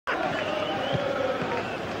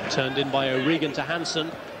Turned in by O'Regan to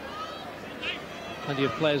Hansen. Plenty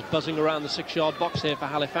of players buzzing around the 6-yard box here for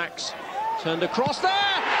Halifax. Turned across there,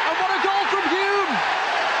 and what a goal from Hulme!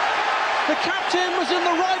 The captain was in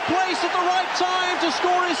the right place at the right time to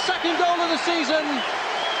score his second goal of the season.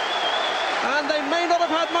 And they may not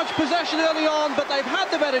have had much possession early on, but they've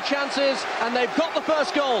had the better chances, and they've got the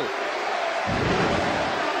first goal.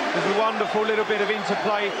 There's a wonderful little bit of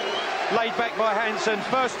interplay, laid back by Hansen,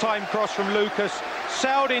 first time cross from Lucas,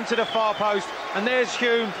 sailed into the far post, and there's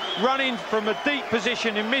Hulme running from a deep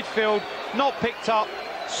position in midfield, not picked up,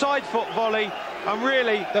 side foot volley, and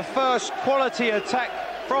really the first quality attack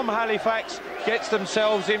from Halifax gets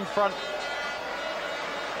themselves in front.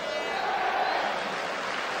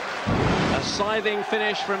 A scything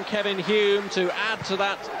finish from Kevin Hulme to add to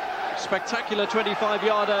that spectacular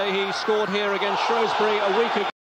 25-yarder he scored here against Shrewsbury a week ago.